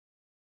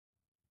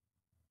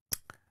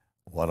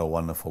What a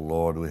wonderful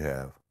Lord we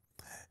have.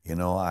 You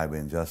know, I've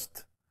been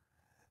just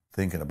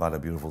thinking about a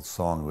beautiful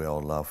song we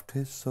all love.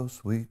 'Tis so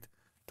sweet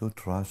to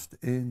trust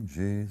in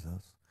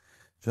Jesus,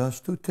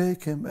 just to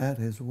take him at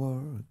his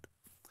word,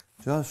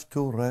 just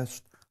to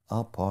rest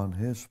upon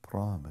his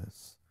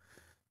promise,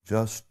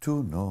 just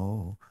to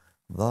know,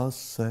 thus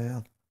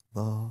saith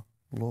the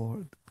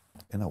Lord.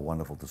 Isn't it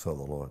wonderful to serve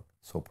the Lord?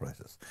 So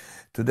precious.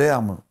 Today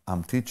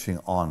I'm teaching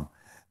on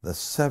the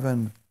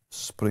 7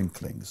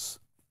 sprinklings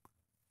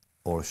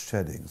or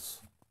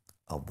sheddings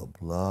of the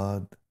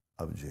blood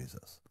of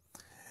Jesus.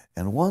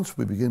 And once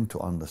we begin to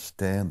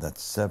understand that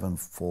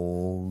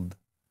 7-fold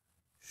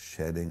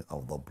shedding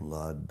of the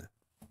blood,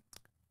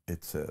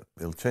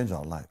 it'll change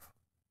our life.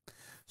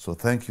 So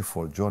thank you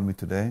for joining me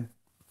today.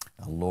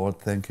 And Lord,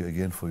 thank you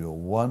again for your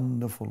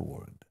wonderful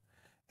word.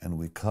 And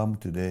we come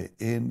today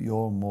in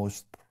your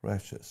most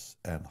precious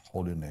and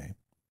holy name.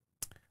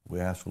 We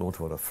ask, Lord,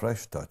 for a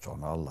fresh touch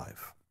on our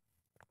life.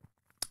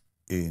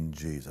 In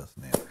Jesus'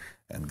 name.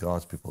 And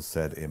God's people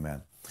said,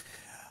 amen.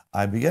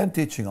 I began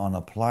teaching on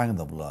applying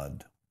the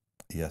blood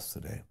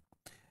yesterday.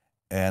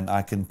 And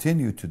I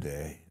continue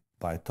today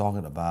by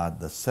talking about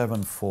the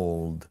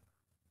 7-fold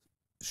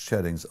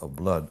sheddings of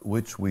blood,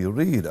 which we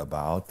read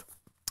about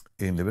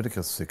in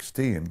Leviticus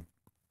 16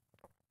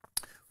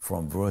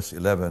 from verse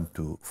 11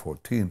 to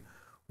 14,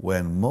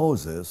 when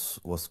Moses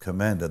was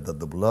commanded that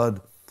the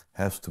blood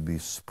has to be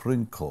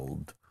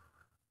sprinkled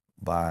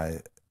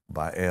by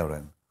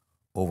Aaron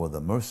over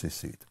the mercy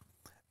seat.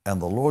 And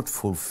the Lord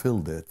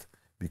fulfilled it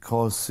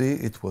because, see,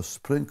 it was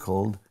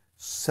sprinkled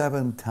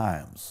 7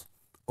 times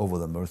over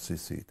the mercy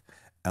seat.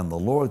 And the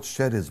Lord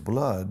shed his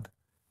blood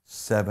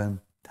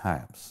 7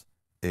 times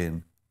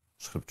in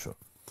Scripture.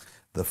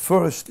 The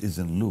first is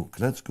in Luke.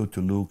 Let's go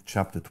to Luke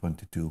chapter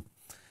 22,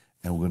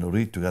 and we're going to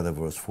read together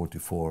verse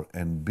 44.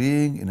 And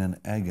being in an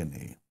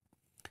agony,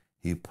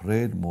 he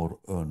prayed more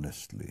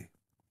earnestly,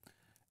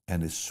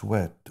 and his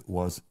sweat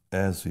was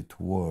as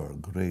it were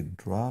great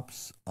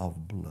drops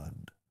of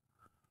blood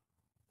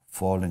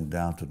falling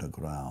down to the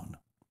ground.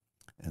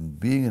 And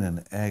being in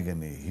an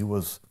agony, he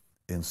was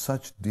in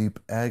such deep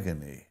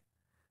agony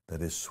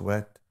that his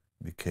sweat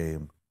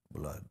became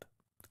blood.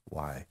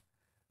 Why?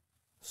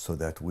 So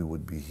that we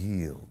would be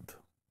healed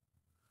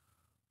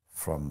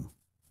from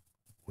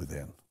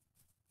within.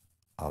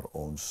 Our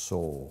own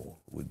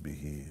soul would be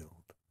healed.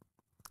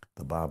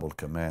 The Bible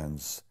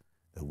commands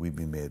that we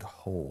be made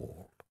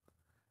whole.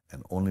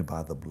 And only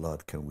by the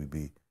blood can we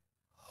be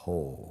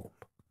whole.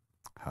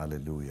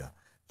 Hallelujah.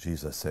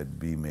 Jesus said,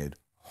 be made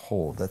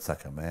whole. That's a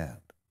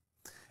command.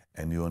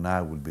 And you and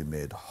I will be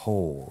made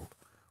whole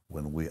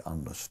when we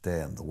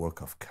understand the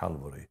work of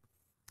Calvary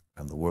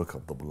and the work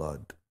of the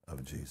blood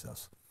of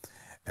Jesus.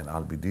 And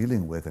I'll be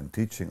dealing with and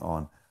teaching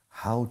on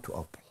how to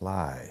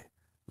apply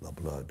the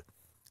blood.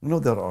 You know,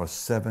 there are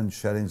 7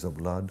 sheddings of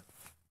blood,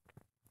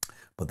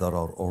 but there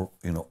are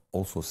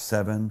also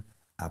 7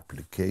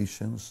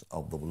 applications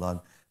of the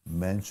blood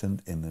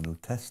mentioned in the New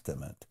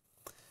Testament.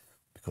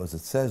 Because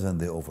it says, and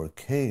they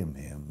overcame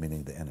him,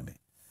 meaning the enemy,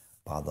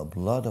 by the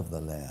blood of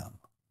the Lamb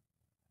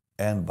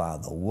and by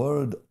the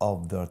word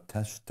of their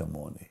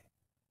testimony,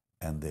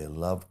 and they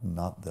loved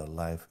not their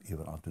life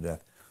even unto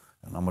death.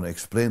 And I'm going to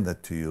explain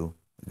that to you,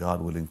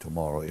 God willing,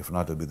 tomorrow. If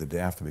not, it'll be the day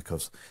after,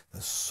 because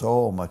there's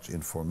so much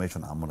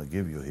information I'm going to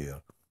give you here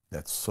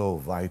that's so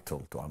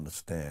vital to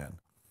understand.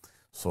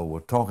 So we're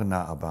talking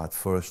now about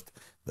first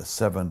the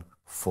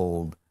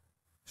 7-fold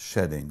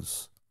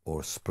sheddings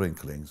or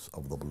sprinklings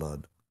of the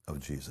blood of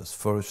Jesus.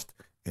 First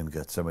in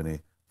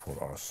Gethsemane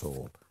for our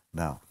soul.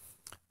 Now,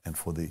 and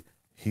for the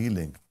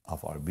healing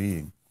of our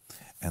being.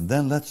 And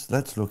then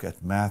let's look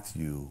at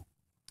Matthew.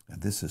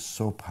 And this is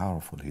so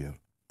powerful here.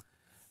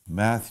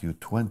 Matthew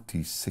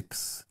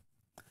 26.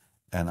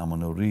 And I'm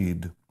going to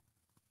read,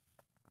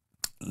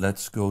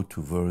 let's go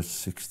to verse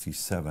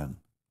 67.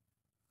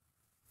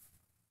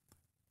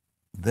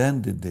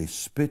 Then did they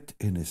spit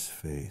in his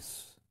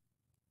face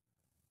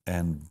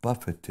and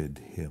buffeted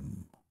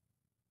him,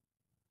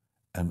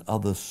 and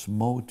others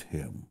smote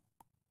him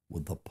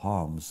with the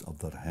palms of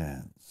their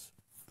hands.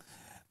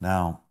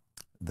 Now,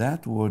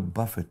 that word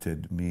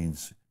buffeted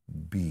means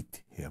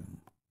beat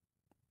him.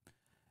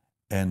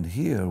 And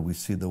here we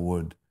see the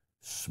word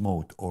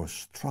smote or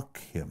struck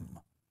him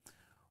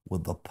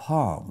with the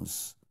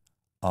palms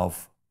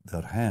of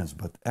their hands.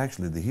 But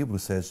actually the Hebrew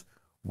says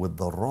with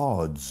the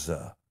rods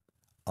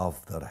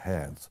of their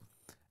hands.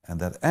 And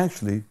that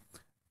actually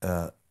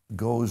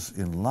goes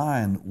in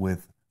line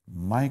with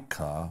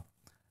Micah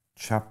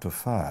chapter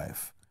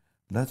 5.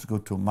 Let's go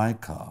to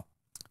Micah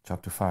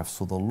chapter 5.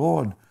 So the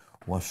Lord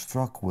was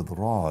struck with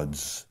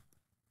rods,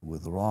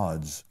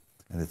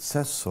 and it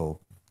says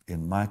so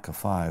in Micah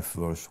 5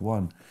 verse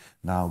 1.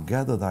 Now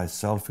gather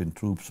thyself in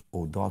troops,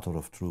 O daughter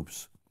of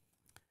troops.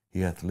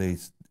 He hath laid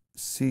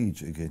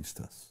siege against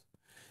us.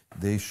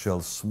 They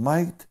shall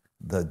smite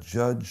the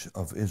judge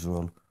of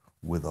Israel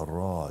with a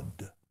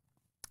rod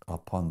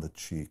upon the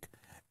cheek.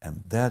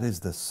 And that is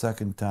the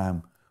second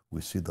time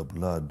we see the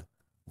blood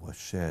was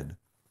shed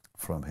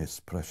from his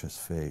precious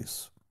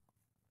face.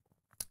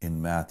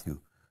 in Matthew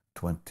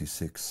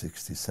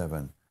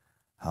 26:67,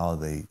 how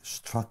they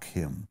struck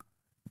him,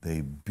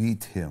 they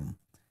beat him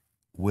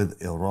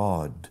with a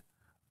rod,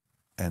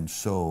 and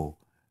so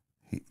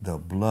the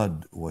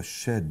blood was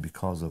shed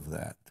because of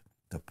that,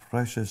 the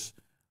precious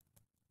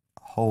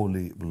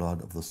holy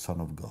blood of the Son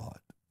of God.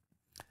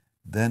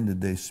 Then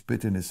did they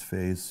spit in his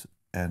face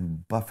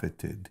and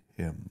buffeted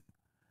him,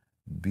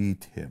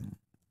 beat him,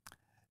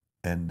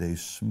 and they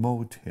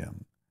smote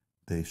him,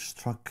 they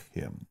struck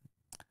him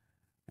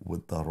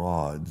with the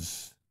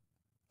rods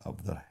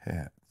of their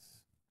hands.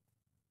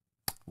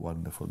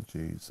 Wonderful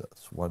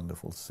Jesus,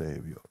 wonderful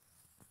Savior.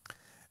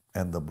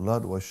 And the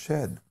blood was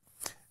shed.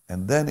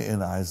 And then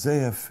in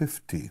Isaiah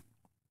 50,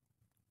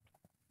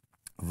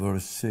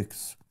 verse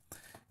 6,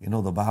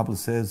 the Bible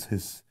says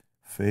his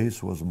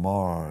face was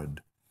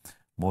marred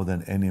more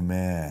than any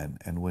man.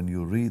 And when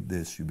you read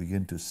this, you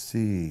begin to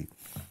see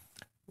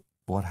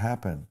what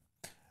happened.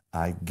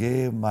 I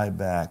gave my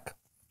back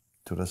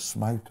to the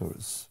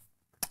smiters.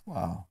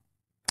 Wow.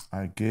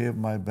 I gave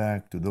my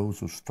back to those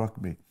who struck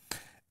me,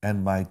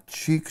 and my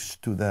cheeks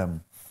to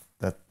them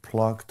that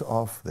plucked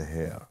off the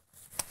hair.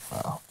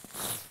 Wow.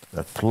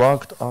 That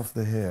plucked off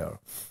the hair.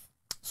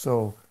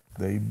 So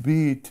they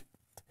beat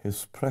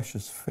his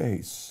precious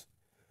face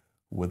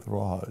with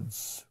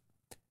rods.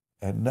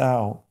 And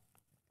now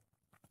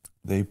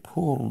they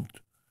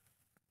pulled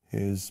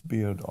his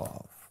beard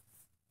off.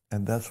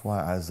 And that's why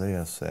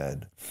Isaiah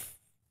said,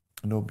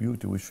 no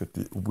beauty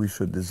we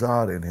should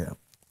desire in him,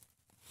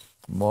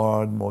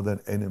 marred more than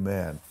any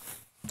man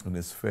in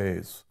his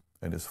face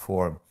and his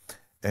form.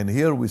 And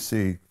here we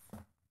see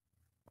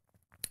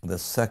the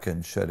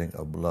second shedding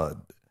of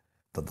blood,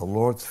 that the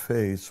Lord's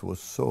face was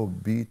so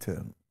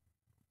beaten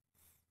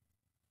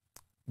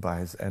by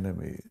his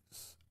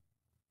enemies,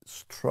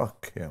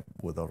 struck him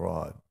with a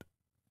rod,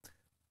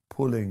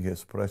 pulling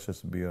his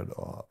precious beard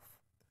off,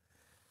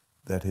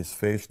 that his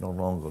face no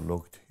longer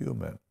looked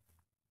human.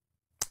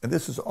 And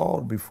this is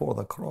all before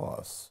the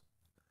cross.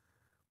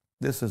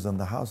 This is in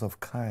the house of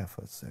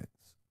Caiaphas, saints.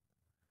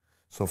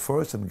 So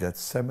first in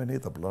Gethsemane,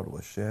 the blood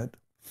was shed.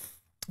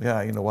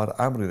 Yeah, you know what?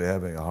 I'm really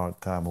having a hard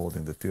time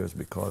holding the tears,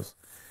 because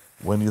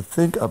when you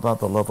think about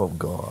the love of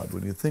God,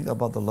 when you think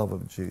about the love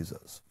of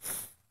Jesus,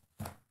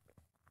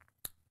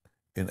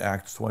 in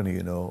Acts 20,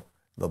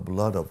 the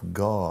blood of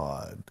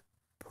God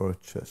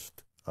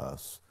purchased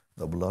us.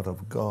 The blood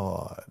of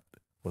God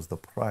was the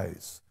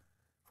price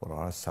for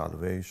our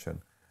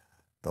salvation.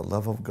 The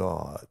love of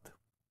God,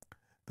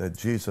 that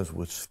Jesus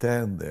would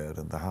stand there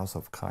in the house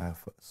of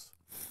Caiaphas.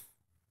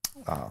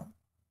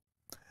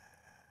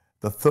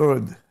 The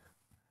third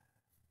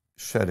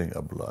shedding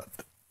of blood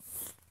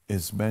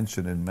is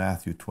mentioned in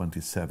Matthew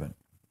 27.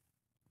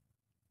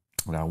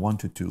 And I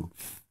want you to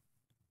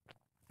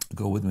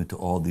go with me to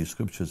all these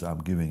scriptures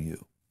I'm giving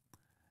you.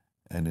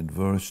 And in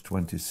verse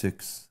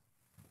 26,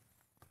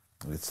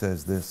 it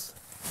says this,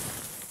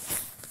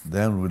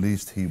 then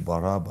released he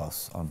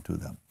Barabbas unto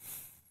them.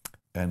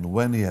 And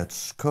when he had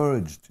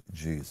scourged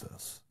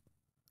Jesus,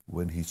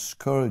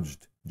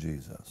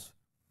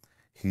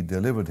 he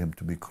delivered him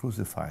to be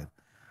crucified.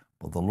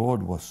 But the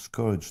Lord was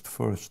scourged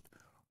first,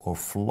 or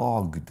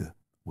flogged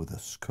with a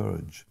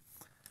scourge.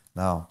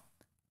 Now,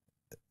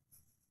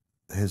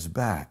 his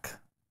back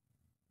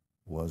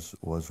was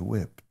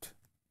whipped,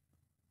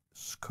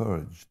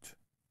 scourged.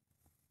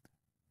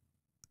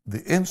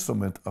 The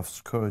instrument of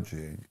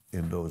scourging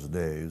in those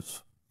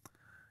days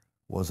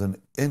was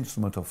an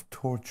instrument of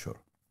torture.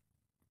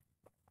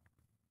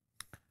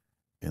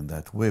 In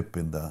that whip,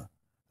 in the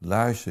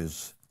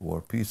lashes,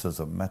 were pieces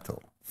of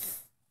metal.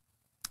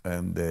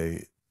 And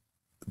they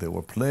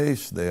were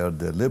placed there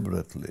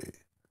deliberately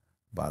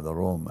by the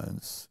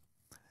Romans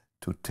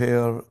to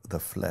tear the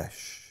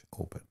flesh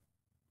open.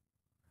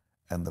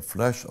 And the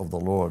flesh of the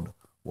Lord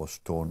was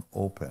torn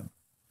open.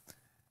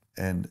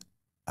 And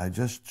I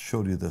just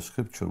showed you the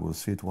scripture. We'll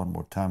see it one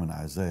more time in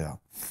Isaiah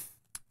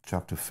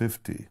chapter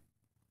 50.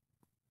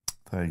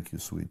 Thank you,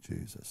 sweet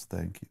Jesus.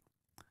 Thank you.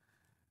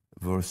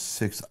 Verse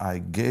 6, I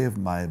gave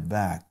my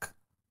back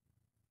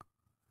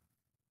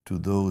to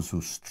those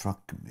who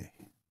struck me.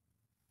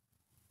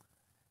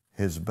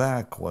 His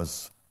back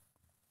was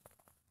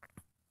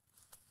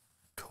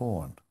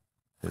torn.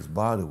 His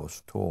body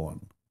was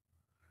torn.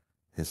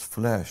 His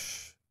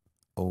flesh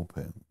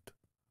opened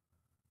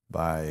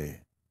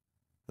by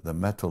the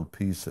metal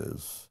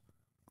pieces.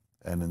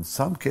 And in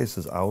some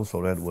cases, I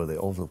also read where they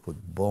also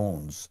put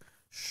bones,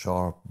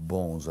 sharp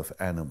bones of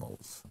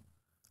animals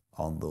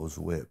on those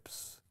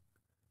whips.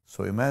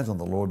 So imagine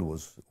the Lord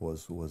was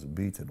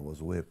beaten,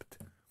 was whipped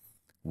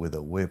with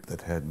a whip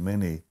that had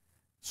many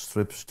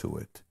strips to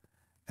it.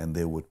 And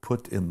they would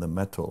put in the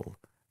metal,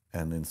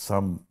 and in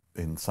some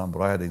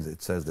writings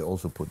it says they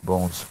also put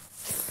bones,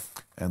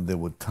 and they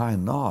would tie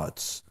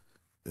knots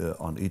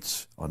on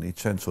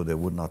each end so they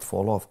would not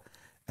fall off.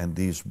 And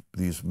these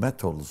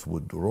metals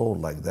would roll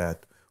like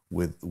that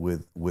with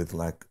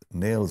like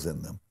nails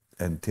in them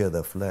and tear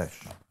the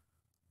flesh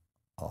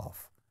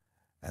off.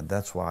 And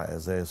that's why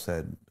Isaiah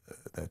said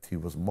that he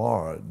was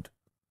marred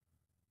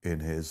in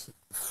his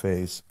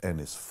face and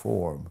his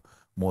form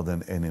more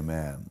than any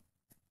man.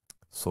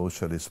 So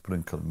shall he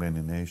sprinkle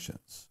many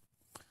nations.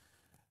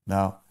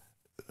 Now,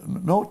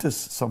 notice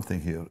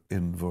something here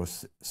in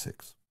verse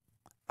 6.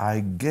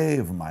 I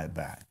gave my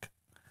back.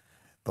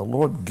 The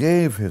Lord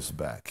gave his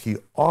back. He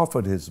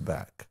offered his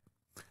back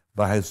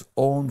by his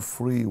own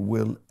free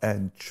will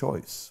and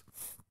choice.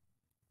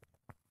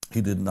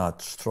 He did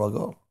not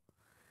struggle.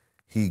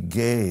 He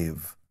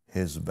gave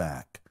his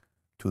back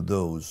to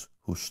those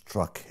who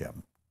struck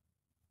him.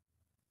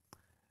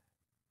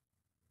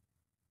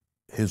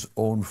 His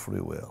own free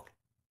will.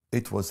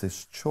 It was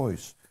his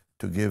choice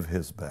to give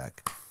his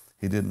back.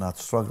 He did not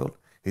struggle.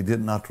 He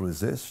did not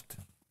resist.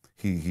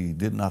 He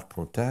did not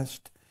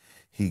protest.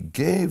 He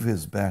gave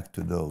his back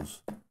to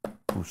those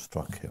who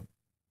struck him.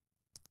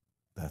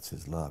 That's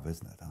his love,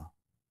 isn't it? Huh?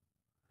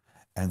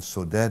 And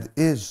so that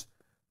is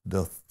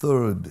the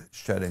third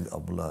shedding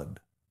of blood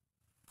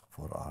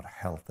for our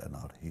health and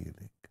our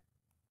healing.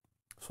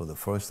 So the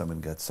first time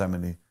in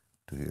Gethsemane,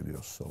 to heal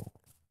your soul.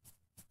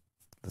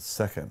 The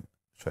second,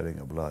 shedding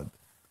of blood,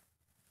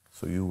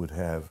 so you would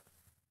have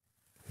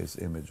his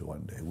image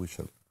one day. We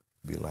shall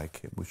be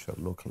like him. We shall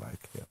look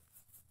like him.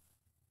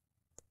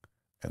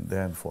 And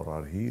then for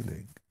our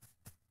healing,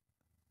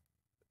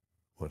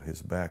 where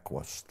his back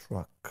was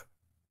struck,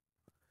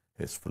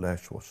 his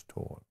flesh was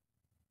torn.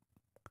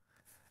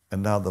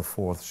 And now the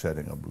fourth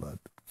shedding of blood.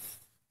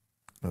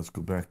 Let's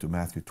go back to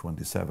Matthew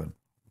 27.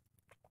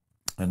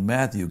 And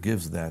Matthew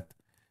gives that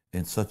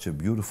in such a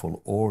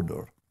beautiful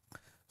order.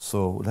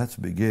 So let's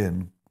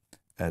begin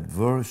at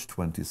verse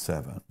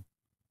 27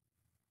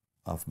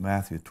 of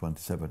Matthew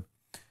 27.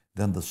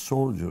 Then the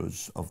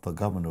soldiers of the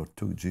governor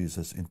took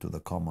Jesus into the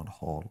common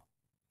hall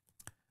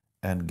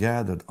and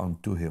gathered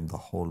unto him the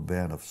whole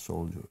band of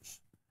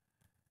soldiers.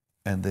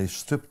 And they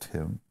stripped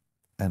him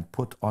and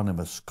put on him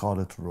a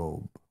scarlet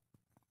robe.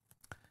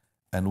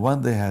 And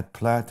when they had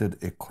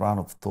plaited a crown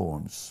of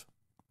thorns,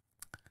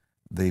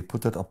 they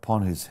put it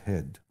upon his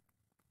head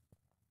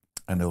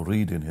and a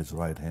reed in his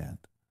right hand.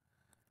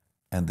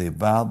 And they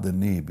bowed the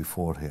knee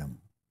before him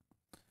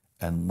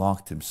and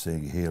mocked him,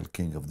 saying, Hail,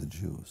 King of the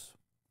Jews.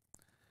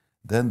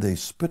 Then they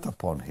spit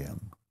upon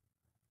him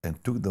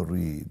and took the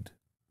reed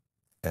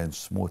and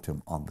smote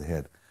him on the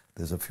head.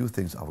 There's a few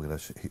things I'm going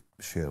to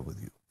share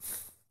with you.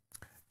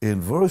 In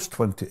verse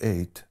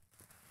 28,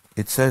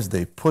 it says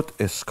they put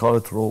a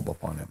scarlet robe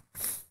upon him.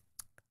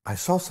 I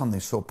saw something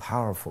so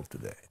powerful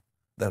today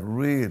that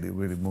really,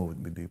 really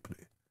moved me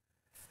deeply.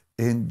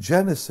 In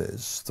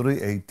Genesis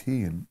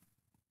 3:18,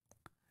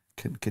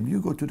 can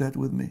you go to that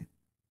with me?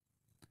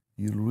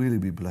 You'll really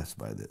be blessed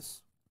by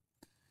this.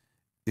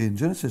 In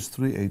Genesis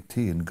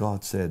 3:18,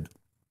 God said,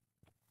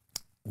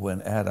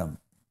 when Adam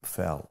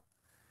fell,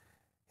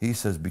 he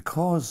says,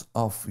 because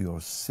of your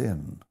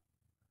sin,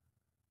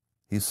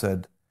 he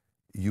said,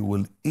 you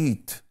will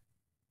eat.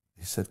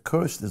 He said,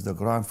 cursed is the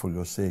ground for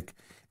your sake.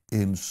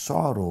 In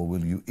sorrow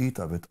will you eat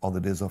of it all the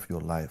days of your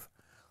life.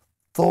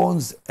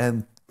 Thorns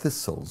and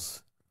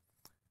thistles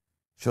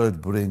shall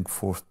it bring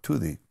forth to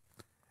thee.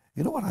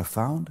 You know what I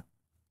found?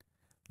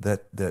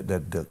 That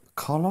the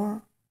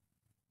color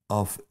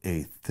of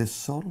a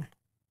thistle,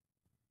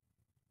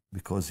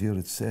 because here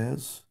it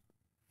says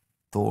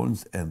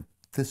thorns and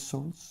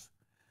thistles,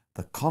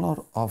 the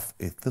color of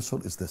a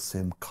thistle is the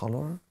same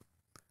color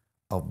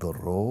of the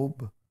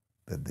robe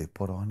that they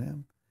put on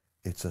him.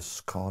 It's a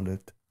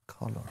scarlet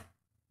color.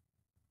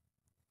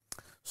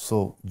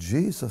 So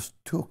Jesus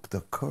took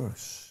the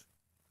curse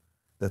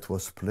that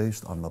was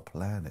placed on the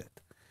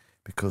planet,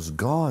 because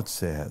God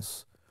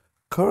says,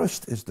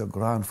 cursed is the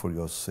ground for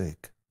your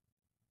sake.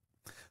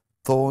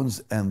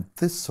 Thorns and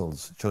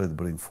thistles shall it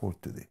bring forth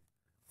to thee.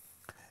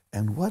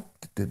 And what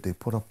did they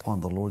put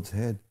upon the Lord's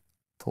head?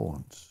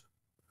 Thorns.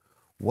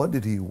 What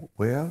did he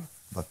wear?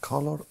 The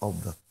color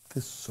of the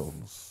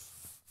thistles.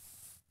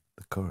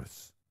 The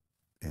curse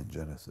in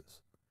Genesis.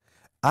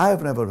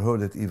 I've never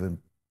heard it even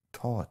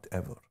taught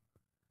ever.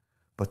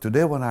 But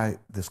today when I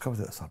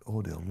discovered it, I thought,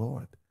 oh dear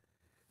Lord,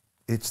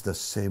 it's the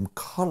same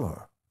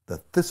color. The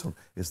thistle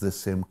is the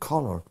same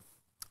color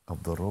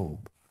of the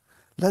robe.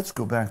 Let's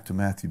go back to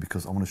Matthew,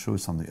 because I want to show you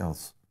something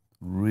else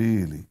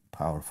really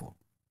powerful.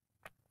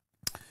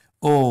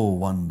 Oh,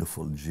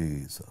 wonderful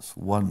Jesus,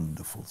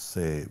 wonderful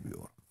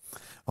Savior.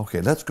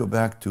 Okay, let's go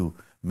back to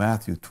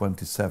Matthew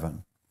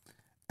 27.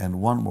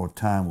 And one more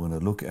time, we're going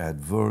to look at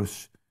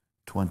verse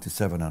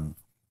 27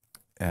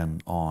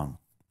 and on.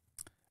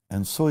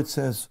 And so it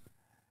says,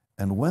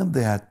 and when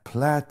they had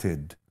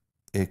plaited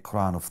a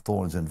crown of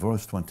thorns, in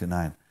verse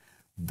 29,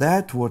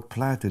 that word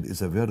plaited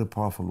is a very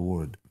powerful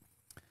word.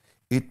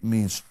 It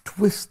means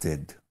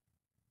twisted.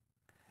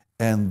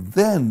 And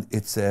then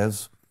it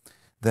says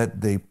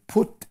that they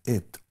put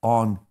it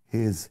on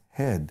his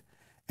head.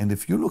 And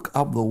if you look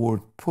up the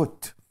word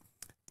put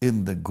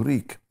in the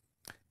Greek,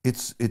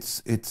 it's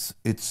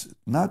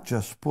not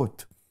just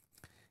put.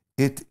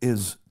 It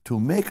is to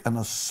make an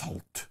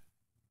assault.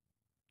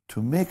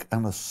 To make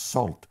an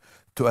assault.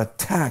 To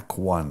attack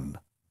one.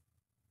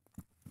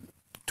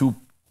 To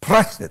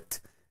press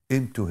it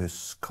into his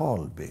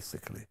skull,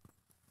 basically.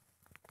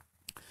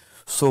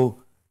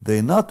 So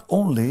they not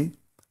only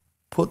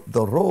put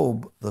the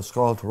robe, the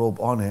scarlet robe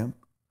on him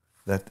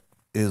that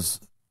is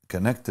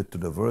connected to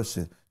the verse,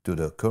 to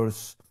the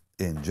curse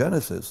in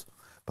Genesis,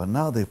 but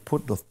now they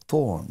put the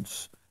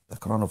thorns, the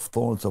crown of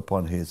thorns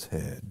upon his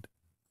head.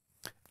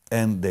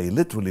 And they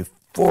literally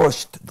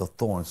forced the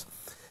thorns.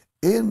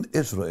 In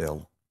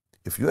Israel,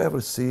 if you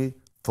ever see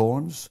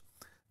thorns,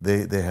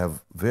 they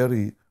have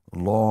very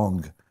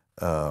long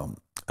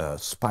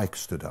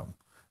spikes to them.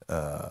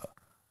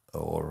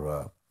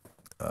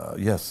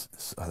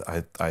 Yes,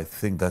 I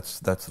think that's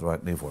the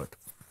right name for it.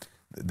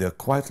 They're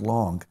quite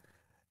long,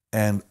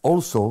 and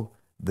also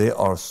they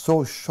are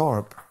so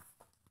sharp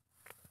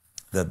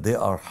that they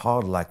are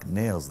hard like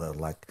nails. They're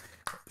like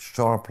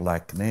sharp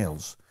like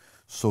nails.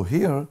 So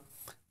here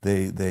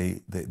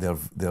they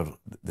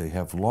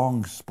have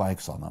long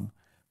spikes on them,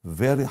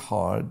 very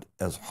hard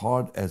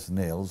as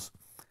nails,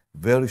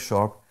 very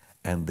sharp,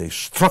 and they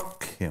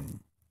struck him.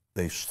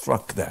 They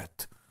struck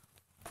that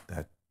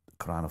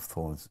crown of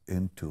thorns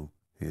into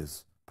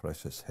his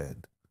precious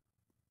head.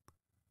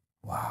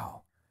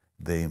 Wow.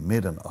 They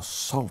made an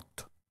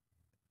assault.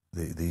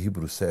 The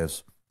Hebrew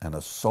says an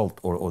assault,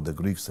 or the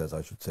Greek says,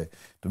 I should say,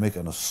 to make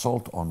an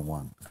assault on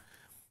one.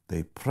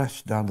 They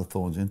pressed down the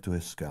thorns into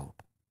his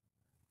scalp,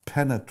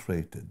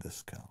 penetrated the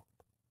scalp,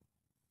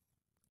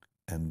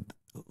 and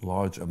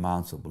large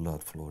amounts of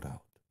blood flowed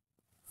out.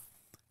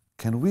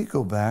 Can we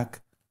go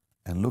back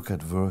and look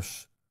at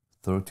verse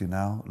 30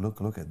 now?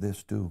 Look at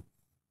this too.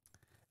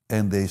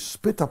 And they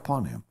spit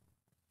upon him.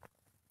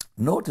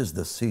 Notice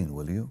the scene,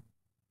 will you?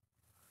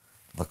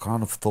 The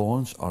crown of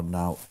thorns are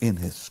now in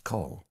his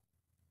skull.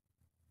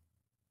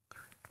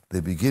 They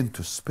begin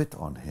to spit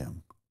on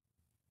him.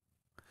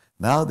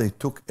 Now they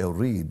took a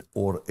reed,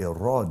 or a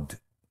rod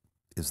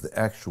is the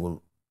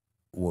actual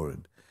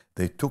word.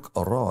 They took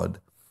a rod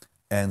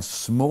and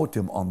smote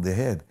him on the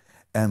head.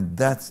 And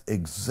that's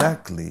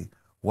exactly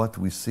what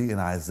we see in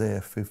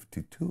Isaiah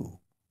 52.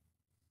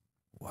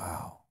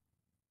 Wow.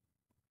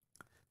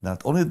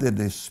 Not only did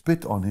they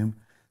spit on him,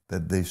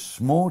 that they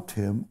smote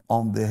him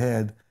on the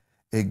head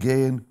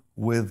again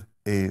with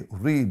a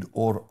reed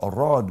or a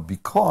rod,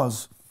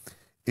 because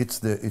it's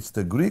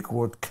the Greek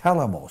word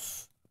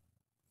kalamos.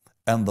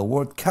 And the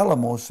word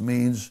kalamos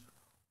means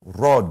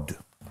rod.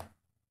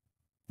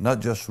 Not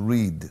just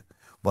reed,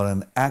 but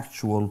an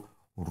actual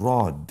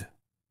rod.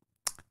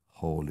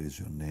 Holy is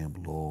your name,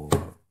 Lord.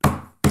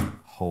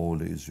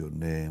 Holy is your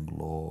name,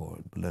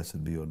 Lord.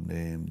 Blessed be your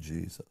name,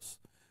 Jesus.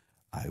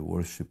 I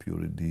worship you,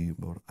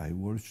 Redeemer. I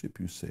worship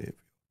you, Savior.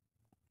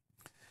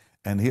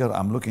 And here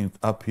I'm looking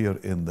up here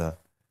in the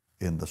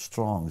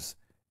Strong's.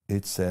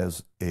 It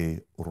says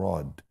a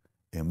rod,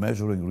 a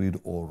measuring reed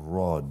or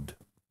rod.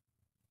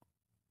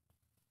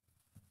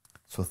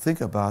 So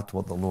think about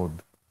what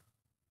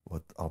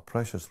our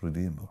precious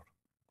Redeemer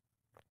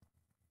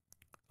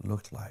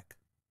looked like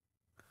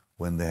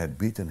when they had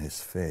beaten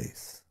his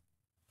face,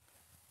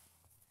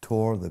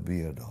 tore the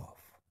beard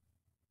off,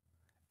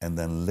 and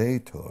then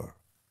later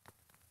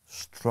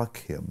struck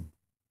him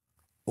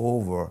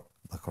over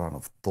the crown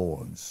of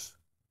thorns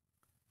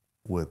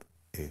with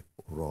a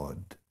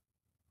rod.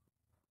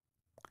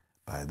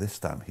 By this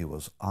time, he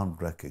was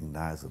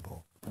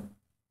unrecognizable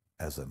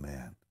as a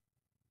man.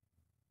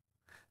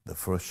 The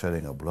first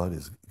shedding of blood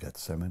is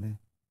Gethsemane.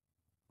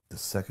 The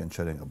second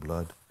shedding of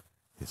blood,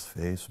 his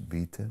face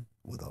beaten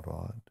with a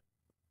rod,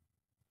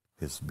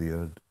 his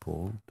beard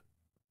pulled.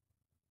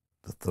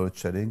 The third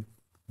shedding,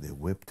 they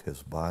whipped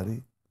his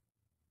body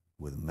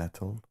with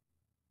metal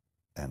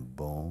and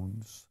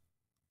bones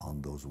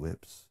on those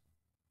whips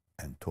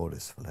and tore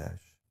his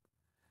flesh.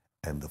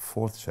 And the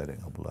fourth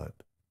shedding of blood,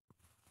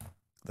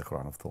 the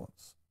crown of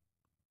thorns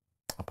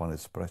upon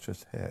his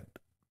precious head.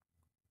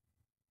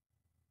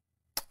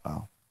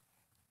 Wow.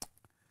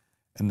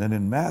 And then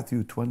in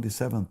Matthew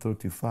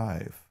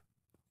 27:35,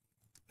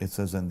 it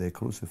says, and they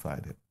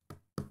crucified him.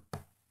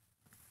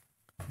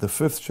 The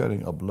fifth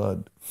shedding of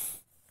blood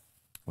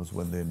was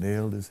when they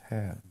nailed his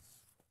hands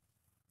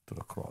to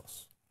the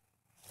cross.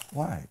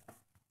 Why?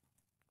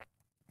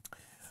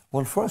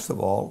 Well, first of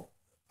all,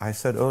 I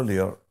said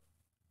earlier,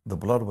 the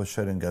blood was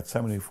shed in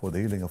Gethsemane for the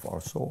healing of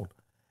our soul,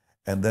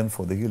 and then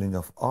for the healing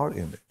of our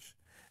image,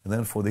 and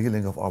then for the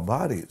healing of our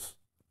bodies,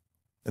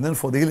 and then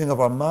for the healing of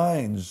our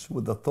minds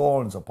with the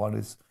thorns upon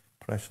his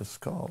precious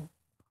skull.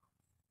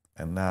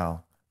 And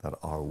now that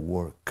our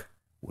work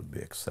would be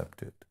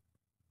accepted,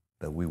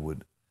 that we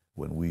would,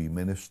 when we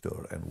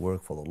minister and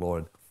work for the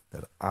Lord,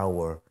 that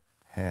our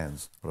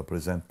hands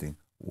representing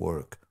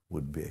work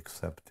would be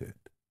accepted,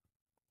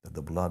 that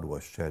the blood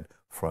was shed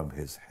from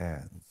his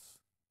hands.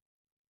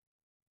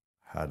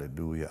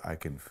 Hallelujah. I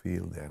can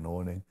feel the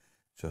anointing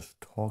just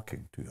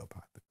talking to you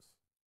about this.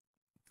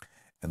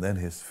 And then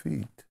his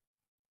feet.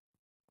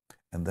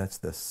 And that's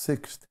the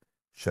sixth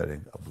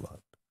shedding of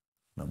blood.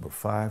 Number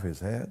 5,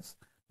 his hands.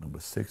 Number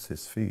 6,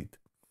 his feet.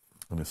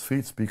 And his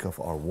feet speak of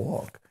our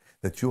walk,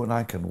 that you and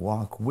I can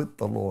walk with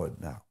the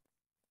Lord now,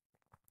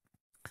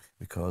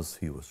 because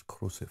he was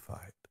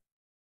crucified.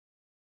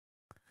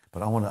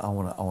 But I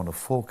want to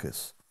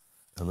focus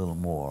a little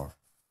more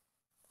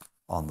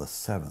on the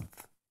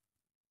seventh.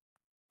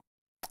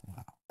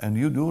 Wow. And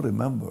you do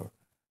remember,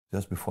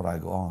 just before I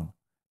go on,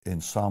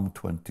 in Psalm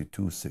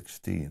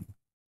 22:16,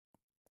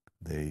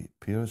 they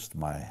pierced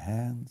my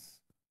hands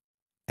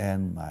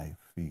and my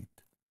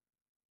feet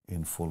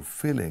in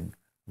fulfilling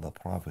the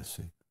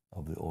prophecy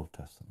of the Old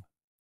Testament.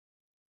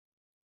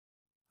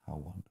 How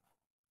wonderful.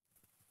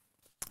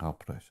 How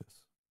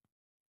precious.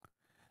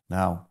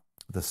 Now,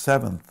 the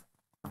seventh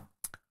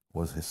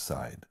was his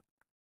side.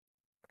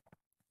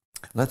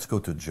 Let's go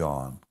to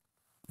John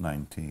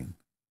 19.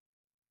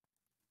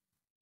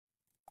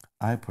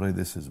 I pray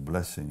this is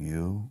blessing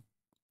you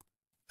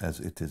as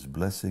it is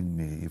blessing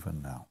me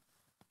even now.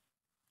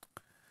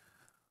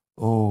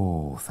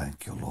 Oh,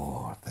 thank you,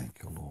 Lord.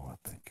 Thank you, Lord.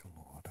 Thank you,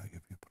 Lord. I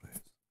give you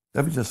praise.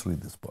 Let me just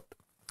read this part.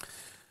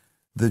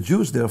 The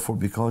Jews, therefore,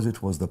 because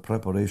it was the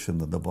preparation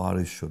that the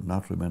body should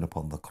not remain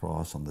upon the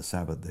cross on the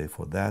Sabbath day,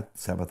 for that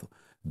Sabbath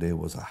day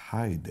was a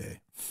high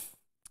day,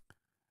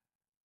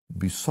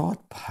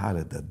 besought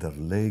Pilate that their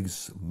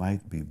legs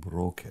might be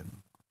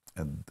broken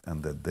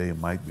and that they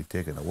might be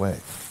taken away.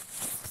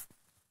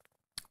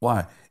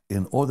 Why?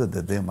 In order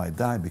that they might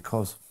die,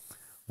 because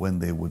when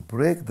they would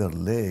break their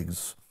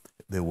legs,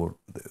 the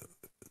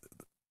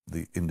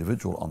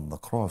individual on the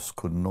cross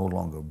could no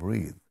longer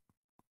breathe.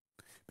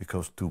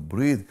 Because to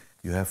breathe,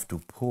 you have to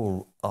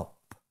pull up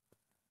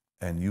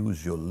and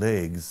use your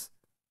legs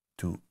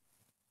to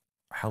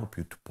help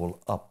you to pull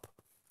up.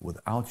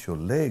 Without your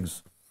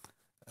legs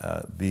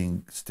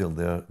being still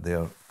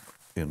there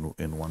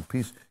in one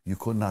piece, you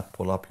could not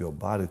pull up your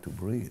body to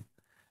breathe.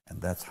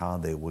 And that's how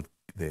they would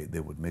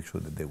make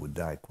sure that they would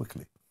die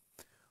quickly.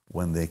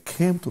 When they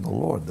came to the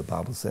Lord, the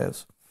Bible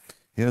says,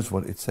 here's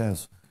what it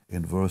says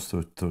in verse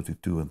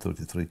 32 and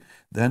 33.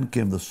 Then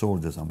came the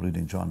soldiers, I'm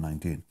reading John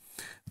 19.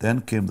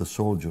 Then came the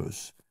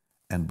soldiers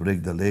and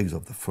brake the legs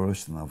of the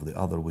first and of the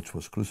other which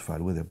was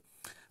crucified with him.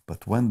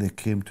 But when they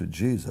came to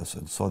Jesus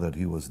and saw that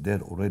he was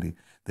dead already,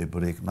 they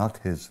brake not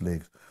his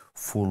legs,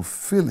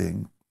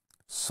 fulfilling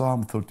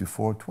Psalm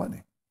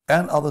 34:20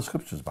 and other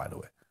scriptures, by the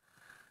way.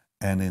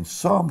 And in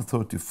Psalm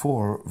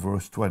 34,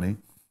 verse 20,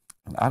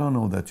 and I don't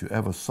know that you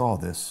ever saw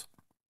this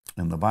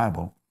in the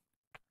Bible,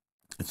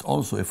 it's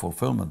also a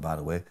fulfillment, by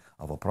the way,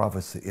 of a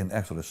prophecy in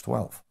Exodus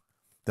 12.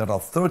 There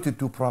are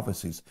 32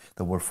 prophecies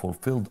that were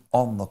fulfilled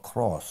on the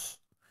cross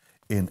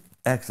in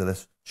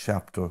Exodus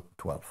chapter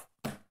 12.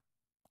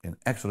 In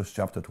Exodus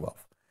chapter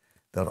 12,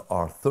 there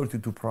are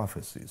 32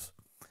 prophecies.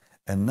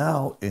 And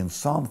now in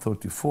Psalm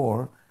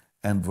 34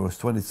 and verse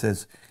 20 it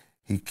says,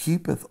 He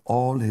keepeth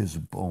all his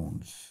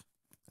bones,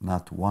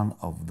 not one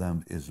of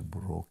them is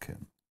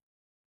broken.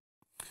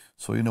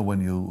 So,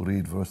 when you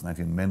read verse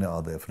 19, many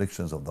are the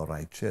afflictions of the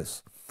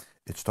righteous,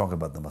 it's talking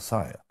about the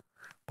Messiah.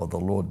 But the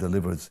Lord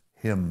delivers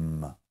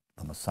him,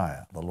 the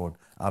Messiah, the Lord,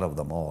 out of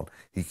them all.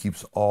 He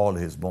keeps all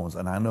his bones.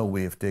 And I know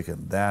we have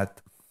taken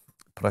that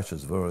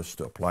precious verse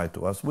to apply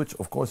to us, which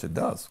of course it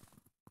does.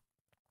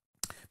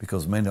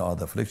 Because many are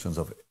the afflictions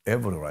of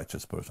every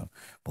righteous person.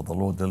 But the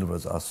Lord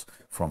delivers us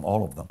from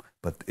all of them.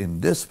 But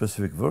in this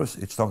specific verse,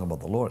 it's talking about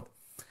the Lord.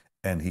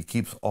 And he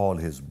keeps all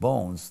his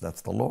bones,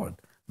 that's the Lord.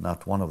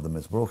 Not one of them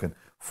is broken.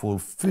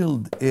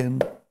 Fulfilled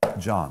in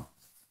John.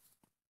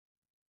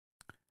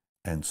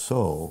 And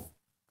so,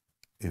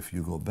 if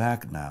you go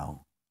back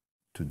now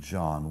to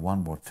John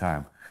one more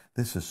time,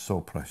 this is so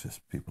precious,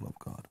 people of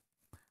God.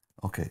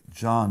 Okay,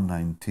 John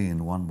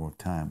 19, one more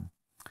time.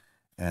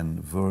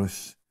 And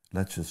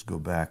let's just go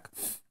back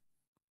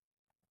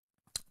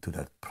to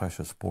that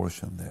precious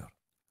portion there.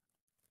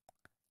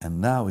 And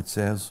now it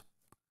says,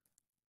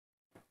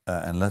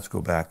 and let's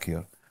go back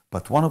here.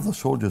 But one of the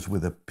soldiers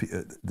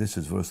this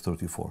is verse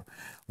 34.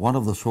 One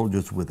of the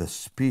soldiers with a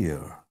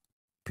spear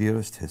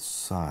pierced his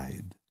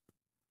side,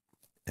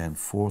 and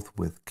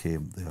forthwith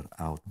came there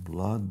out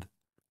blood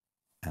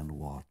and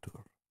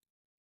water.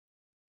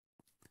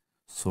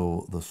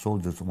 So the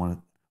soldier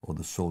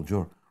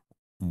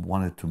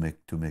wanted to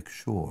make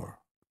sure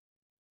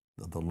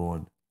that the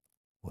Lord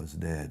was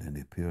dead, and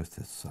he pierced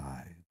his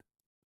side.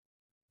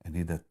 And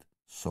he that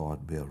saw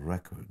it bear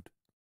record,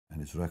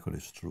 and his record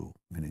is true,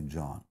 meaning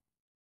John.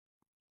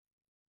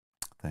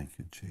 Thank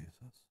you,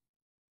 Jesus.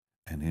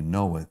 And he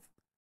knoweth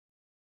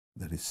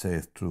that he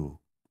saith true,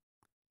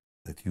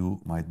 that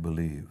you might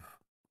believe.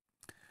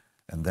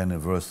 And then in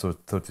verse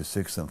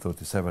 36 and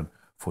 37,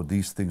 for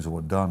these things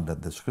were done,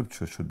 that the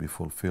scripture should be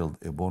fulfilled,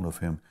 a bone of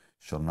him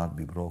shall not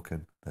be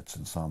broken. That's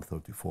in Psalm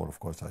 34, of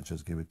course, I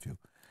just give it to you.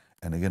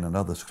 And again,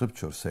 another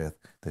scripture saith,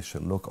 they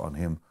shall look on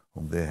him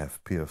whom they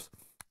have pierced.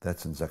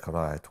 That's in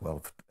Zechariah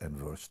 12 and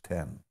verse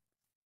 10.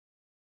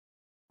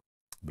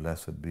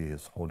 Blessed be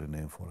his holy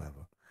name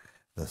forever.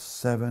 The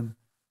 7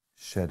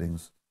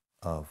 sheddings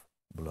of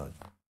blood.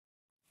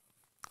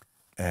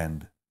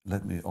 And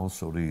let me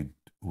also read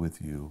with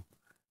you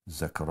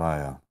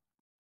Zechariah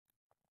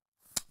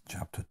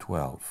chapter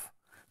 12,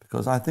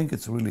 because I think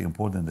it's really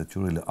important that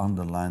you really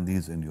underline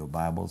these in your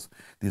Bibles.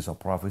 These are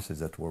prophecies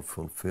that were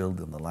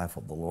fulfilled in the life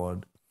of the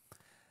Lord.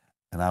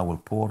 And I will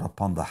pour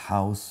upon the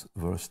house,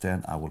 verse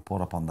 10, I will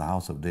pour upon the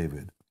house of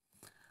David,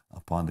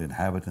 upon the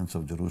inhabitants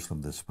of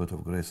Jerusalem, the spirit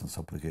of grace and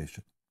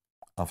supplication.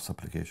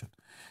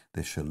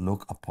 They shall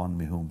look upon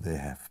me whom they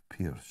have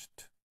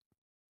pierced.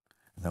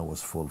 And that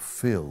was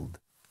fulfilled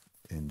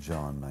in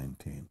John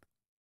 19.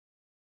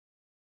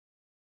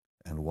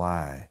 And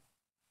why?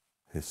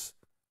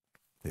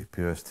 They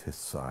pierced his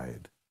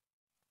side,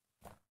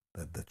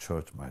 that the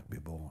church might be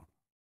born.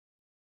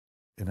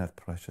 Isn't that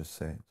precious,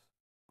 saints?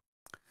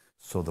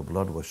 So the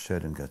blood was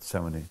shed in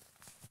Gethsemane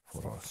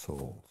for our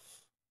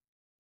souls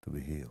to be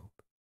healed.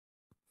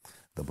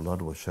 The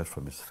blood was shed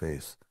from his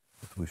face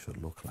that we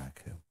should look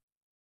like him.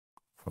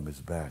 From his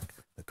back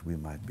that we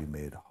might be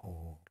made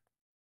whole.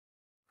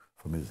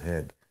 From his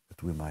head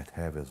that we might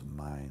have his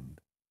mind.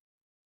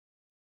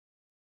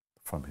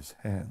 From his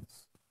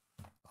hands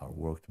our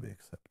work to be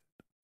accepted.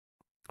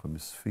 From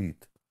his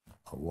feet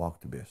our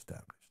walk to be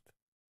established.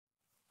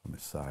 From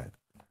his side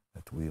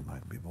that we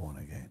might be born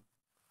again.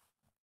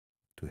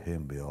 To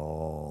him be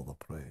all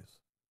the praise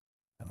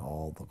and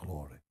all the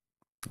glory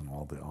and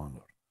all the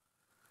honor.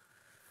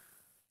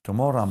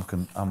 Tomorrow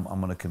I'm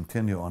going to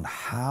continue on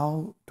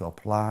how to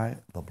apply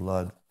the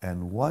blood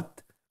and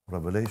what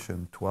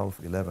Revelation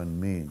 12:11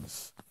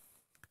 means.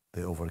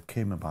 They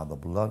overcame him by the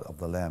blood of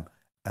the Lamb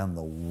and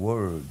the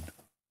word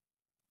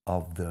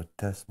of their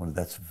testimony.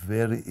 That's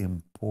very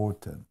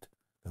important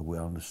that we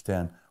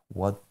understand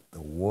what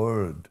the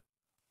word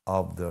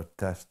of their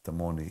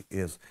testimony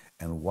is.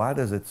 And why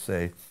does it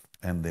say,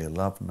 and they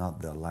loved not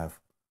their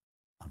life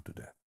unto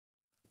death?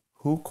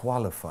 Who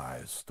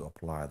qualifies to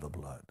apply the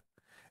blood?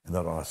 And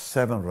there are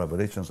 7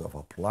 revelations of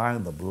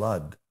applying the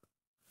blood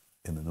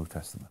in the New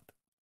Testament.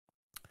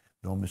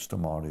 Don't miss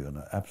tomorrow. You're going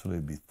to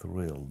absolutely be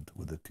thrilled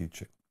with the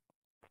teaching.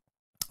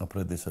 I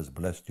pray this has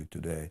blessed you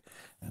today.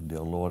 And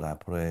dear Lord, I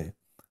pray,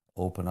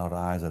 open our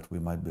eyes that we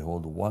might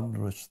behold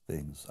wondrous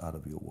things out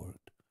of your word.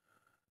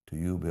 To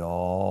you be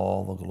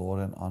all the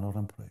glory and honor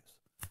and praise.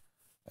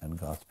 And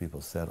God's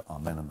people said,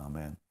 amen and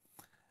amen.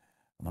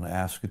 I'm going to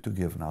ask you to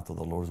give now to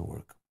the Lord's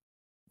work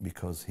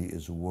because he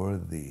is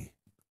worthy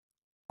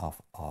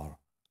of our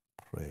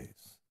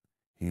praise.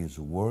 He is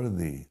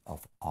worthy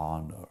of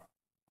honor.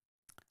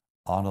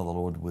 Honor the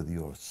Lord with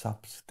your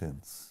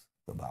substance,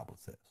 the Bible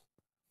says,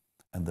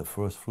 and the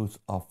first fruits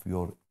of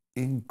your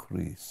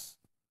increase.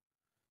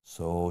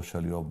 So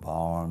shall your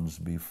barns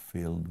be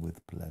filled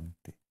with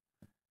plenty,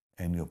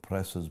 and your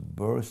presses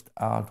burst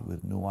out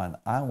with new wine.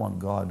 I want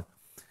God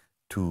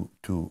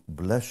to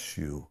bless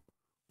you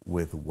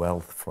with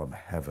wealth from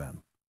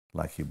heaven,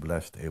 like he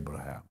blessed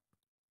Abraham,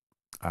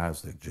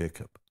 Isaac,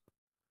 Jacob,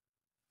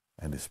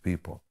 and his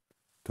people,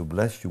 to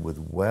bless you with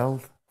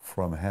wealth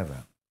from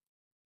heaven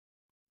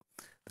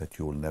that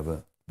you will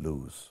never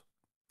lose.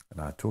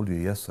 And I told you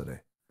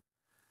yesterday,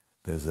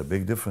 there's a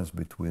big difference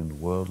between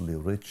worldly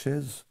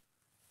riches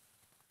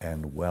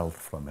and wealth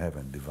from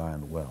heaven,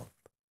 divine wealth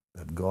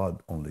that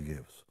God only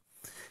gives.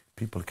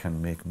 People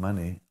can make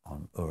money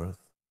on earth.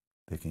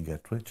 They can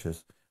get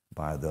riches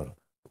by their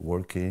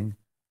working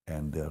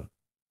and their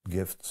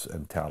gifts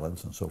and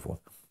talents and so forth.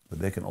 But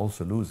they can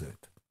also lose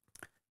it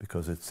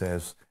because it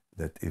says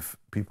that if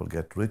people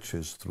get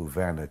riches through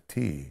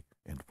vanity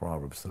in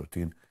Proverbs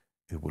 13,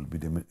 it will be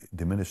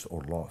diminished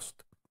or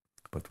lost.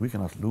 But we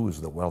cannot lose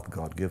the wealth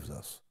God gives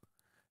us.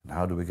 And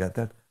how do we get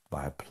that?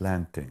 By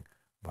planting,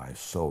 by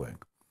sowing.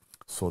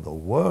 So the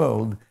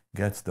world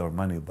gets their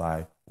money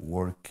by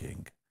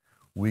working.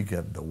 We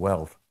get the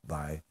wealth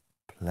by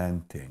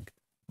planting,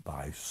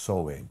 by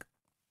sowing.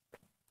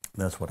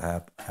 That's what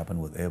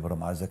happened with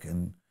Abraham, Isaac,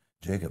 and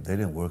Jacob. They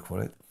didn't work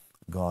for it.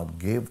 God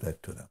gave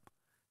that to them.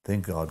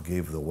 Think God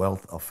gave the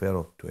wealth of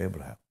Pharaoh to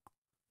Abraham.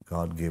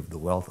 God gave the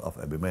wealth of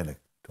Abimelech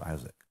to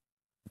Isaac.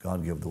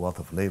 God gave the wealth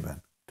of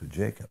Laban to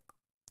Jacob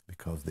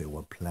because they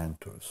were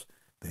planters.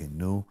 They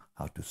knew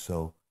how to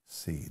sow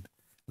seed.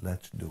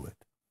 Let's do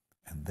it.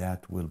 And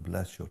that will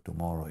bless you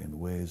tomorrow in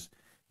ways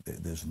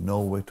there's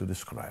no way to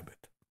describe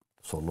it.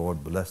 So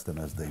Lord, bless them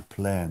as they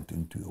plant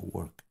into your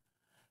work,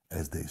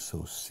 as they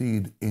sow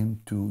seed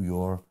into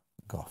your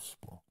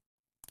gospel.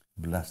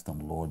 Bless them,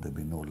 Lord. There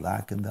be no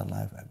lack in their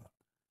life ever.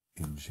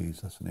 In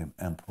Jesus' name.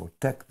 And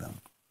protect them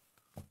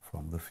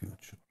from the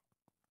future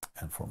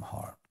and from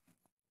harm.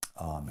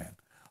 Amen.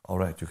 All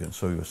right, you can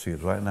sow your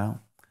seed right now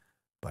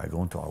by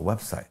going to our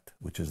website,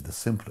 which is the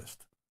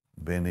simplest,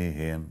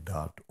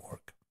 bennyhinn.org.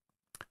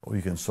 Or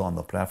you can sow on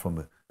the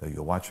platform that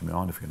you're watching me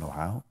on if you know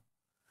how.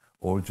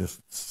 Or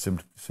just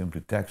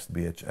simply text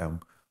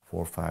BHM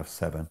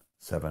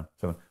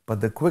 45777.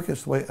 But the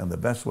quickest way and the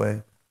best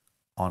way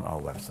on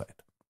our website,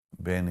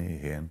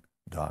 bennyhinn.org.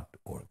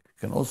 You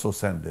can also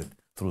send it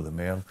through the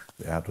mail.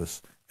 The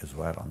address is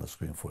right on the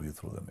screen for you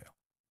through the mail.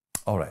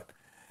 All right.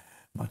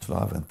 Much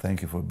love and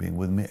thank you for being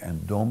with me.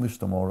 And don't miss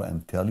tomorrow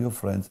and tell your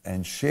friends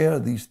and share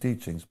these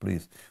teachings,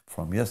 please,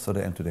 from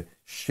yesterday and today.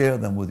 Share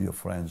them with your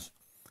friends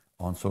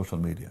on social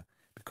media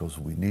because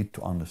we need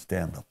to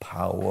understand the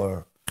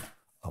power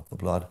of the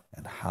blood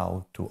and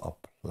how to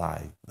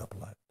apply the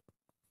blood.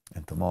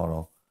 And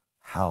tomorrow,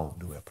 how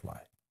do we apply?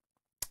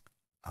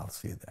 I'll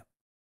see you then.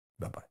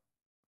 Bye-bye.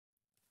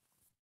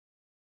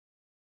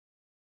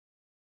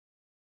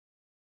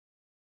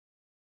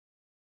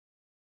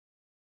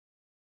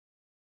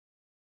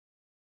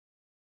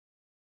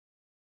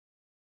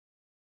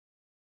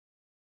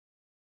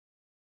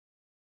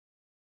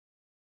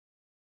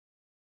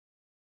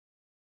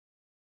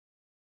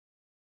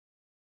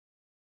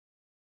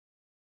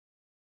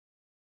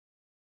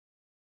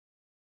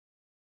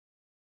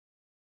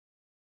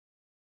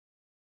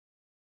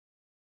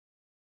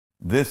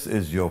 This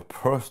is your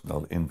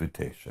personal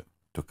invitation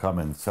to come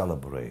and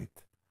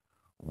celebrate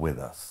with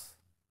us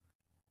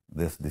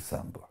this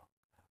December.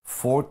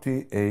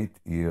 48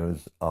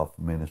 years of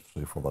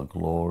ministry for the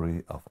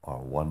glory of our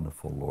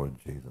wonderful Lord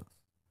Jesus.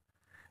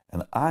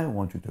 And I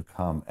want you to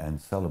come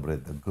and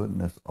celebrate the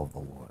goodness of the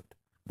Lord,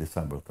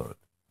 December 3rd.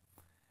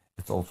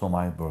 It's also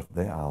my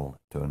birthday. I'll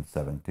turn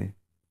 70.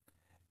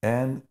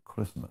 And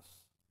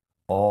Christmas,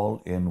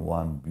 all in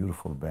one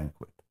beautiful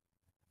banquet,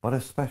 but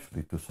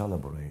especially to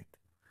celebrate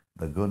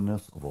the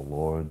goodness of the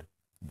Lord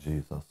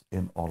Jesus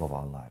in all of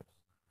our lives.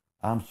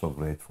 I'm so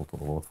grateful to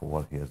the Lord for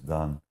what He has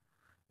done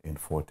in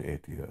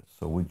 48 years.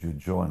 So would you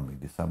join me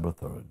December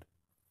 3rd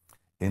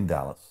in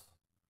Dallas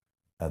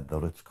at the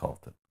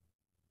Ritz-Carlton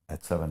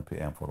at 7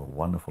 p.m. for a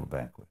wonderful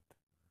banquet.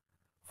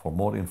 For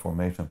more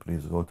information,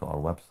 please go to our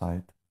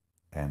website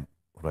and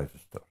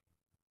register.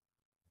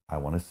 I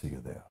want to see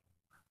you there.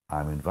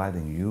 I'm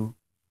inviting you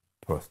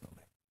personally.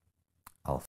 I'll